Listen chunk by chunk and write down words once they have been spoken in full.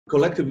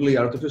Collectively,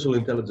 artificial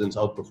intelligence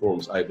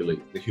outperforms, I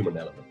believe, the human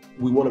element.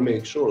 We want to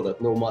make sure that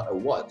no matter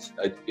what,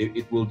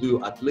 it will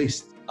do at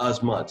least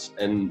as much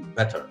and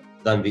better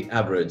than the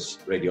average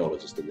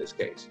radiologist in this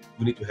case.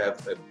 We need to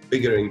have a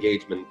bigger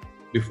engagement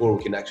before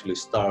we can actually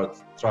start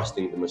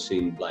trusting the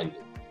machine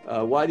blindly.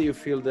 Why do you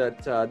feel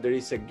that there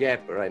is a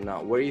gap right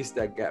now? Where is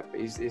that gap?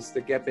 Is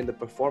the gap in the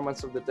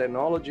performance of the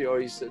technology,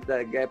 or is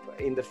the gap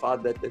in the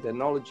fact that the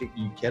technology...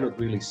 You cannot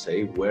really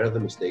say where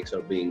the mistakes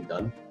are being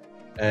done.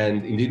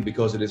 And indeed,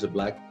 because it is a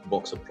black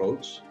box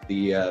approach,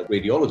 the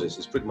radiologist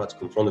is pretty much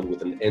confronted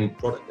with an end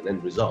product, an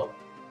end result.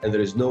 And there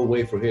is no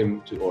way for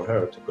him or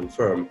her to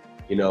confirm,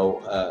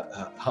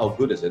 how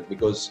good is it,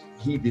 because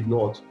he did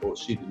not or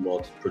she did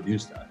not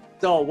produce that.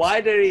 So why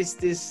there is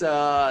this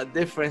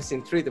difference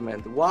in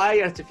treatment?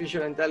 Why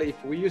artificial intelligence?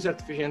 If we use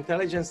artificial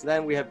intelligence,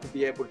 then we have to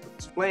be able to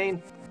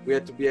explain, we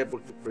have to be able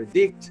to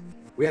predict,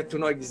 we have to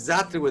know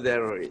exactly what the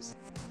error is.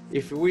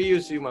 If we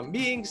use human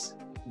beings,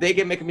 they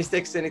can make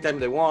mistakes anytime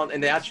they want,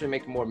 and they actually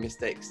make more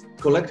mistakes.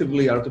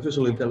 Collectively,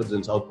 artificial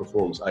intelligence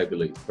outperforms, I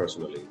believe,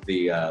 personally,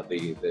 the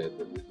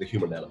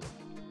human element.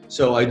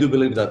 So I do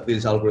believe that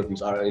these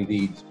algorithms are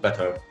indeed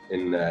better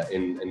in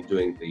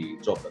doing the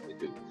job that they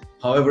do.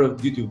 However,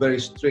 due to very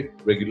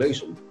strict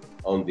regulation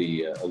on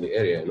the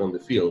area and on the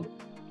field,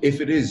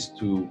 if it is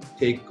to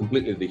take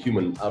completely the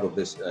human out of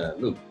this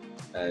loop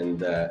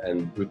and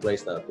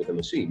replace that with a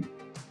machine,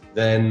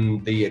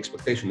 then the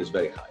expectation is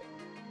very high.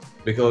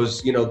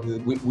 Because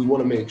we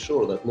want to make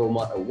sure that no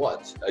matter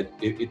what,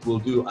 it will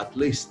do at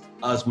least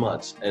as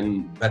much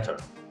and better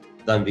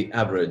than the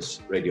average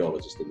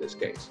radiologist in this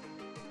case.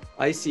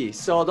 I see.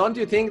 So don't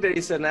you think there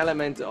is an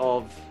element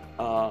of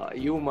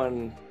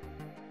human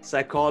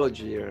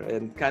psychology here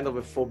and kind of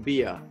a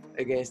phobia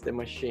against the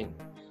machine?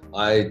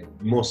 I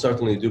most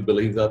certainly do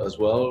believe that as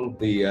well.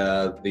 The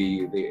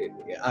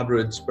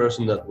average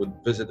person that would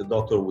visit a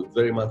doctor would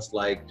very much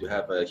like to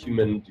have a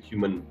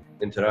human-to-human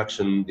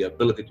interaction, the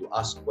ability to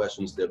ask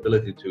questions, the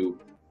ability to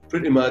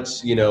pretty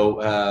much,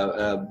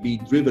 be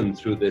driven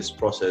through this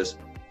process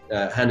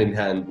hand in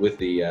hand with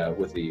the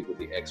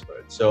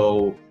expert.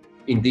 So,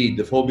 indeed,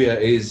 the phobia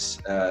is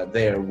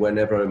there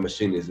whenever a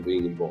machine is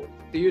being involved.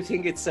 Do you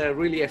think it's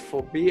really a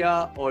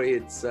phobia, or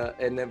it's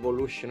an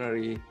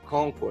evolutionary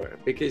conquer?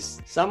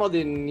 Because some of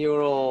the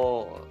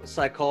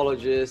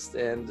neuropsychologists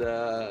and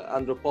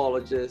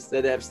anthropologists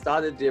that have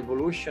studied the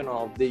evolution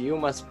of the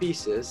human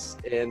species,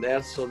 and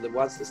also the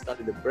ones that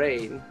study the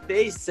brain,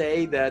 they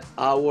say that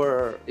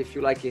our, if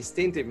you like,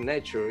 instinctive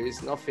nature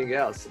is nothing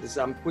else.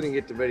 I'm putting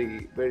it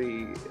very,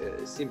 very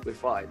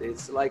simplified.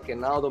 It's like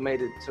an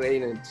automated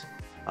trained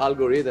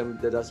algorithm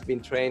that has been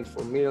trained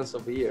for millions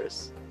of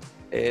years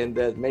and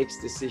that makes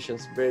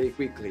decisions very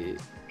quickly.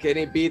 Can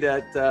it be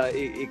that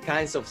it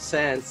kinds of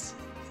sense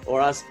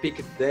or has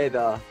picked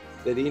data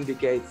that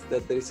indicates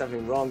that there is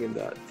something wrong in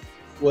that?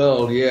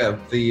 Well, yeah,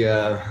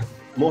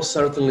 most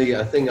certainly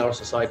I think our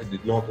society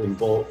did not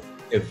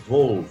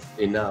evolve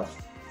enough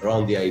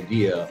around the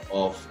idea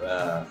of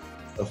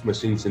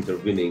machines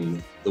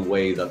intervening the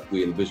way that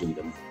we envision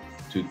them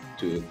to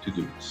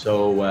do.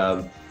 So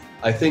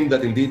I think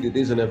that indeed it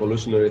is an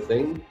evolutionary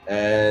thing,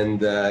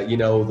 and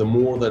the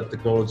more that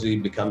technology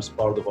becomes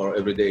part of our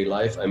everyday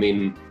life, I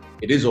mean,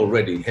 it is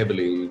already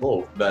heavily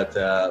involved, but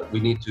we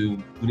need to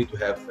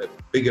have a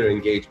bigger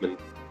engagement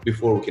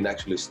before we can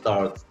actually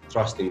start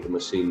trusting the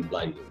machine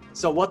blindly.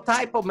 So what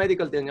type of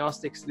medical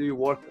diagnostics do you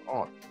work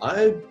on?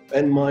 I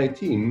and my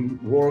team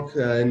work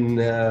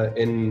in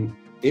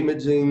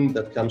imaging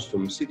that comes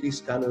from CT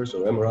scanners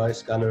or MRI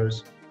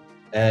scanners,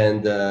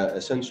 and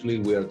essentially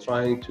we are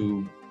trying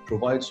to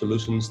provide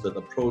solutions that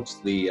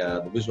approach the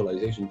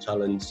visualization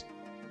challenge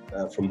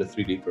from the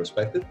 3D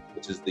perspective,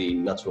 which is the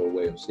natural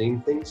way of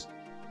seeing things.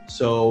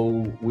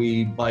 So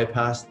we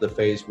bypass the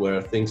phase where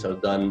things are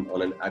done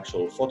on an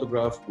actual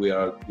photograph. We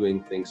are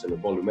doing things in a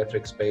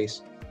volumetric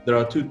space. There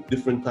are two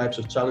different types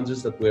of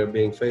challenges that we're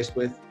being faced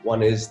with.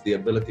 One is the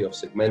ability of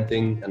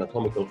segmenting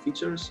anatomical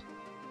features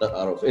that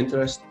are of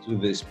interest to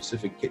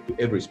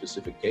every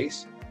specific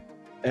case.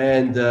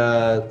 And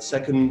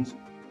second,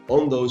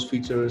 on those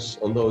features,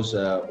 on those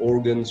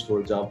organs, for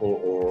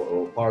example,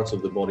 or parts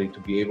of the body, to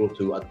be able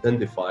to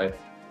identify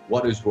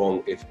what is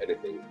wrong if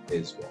anything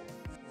is wrong.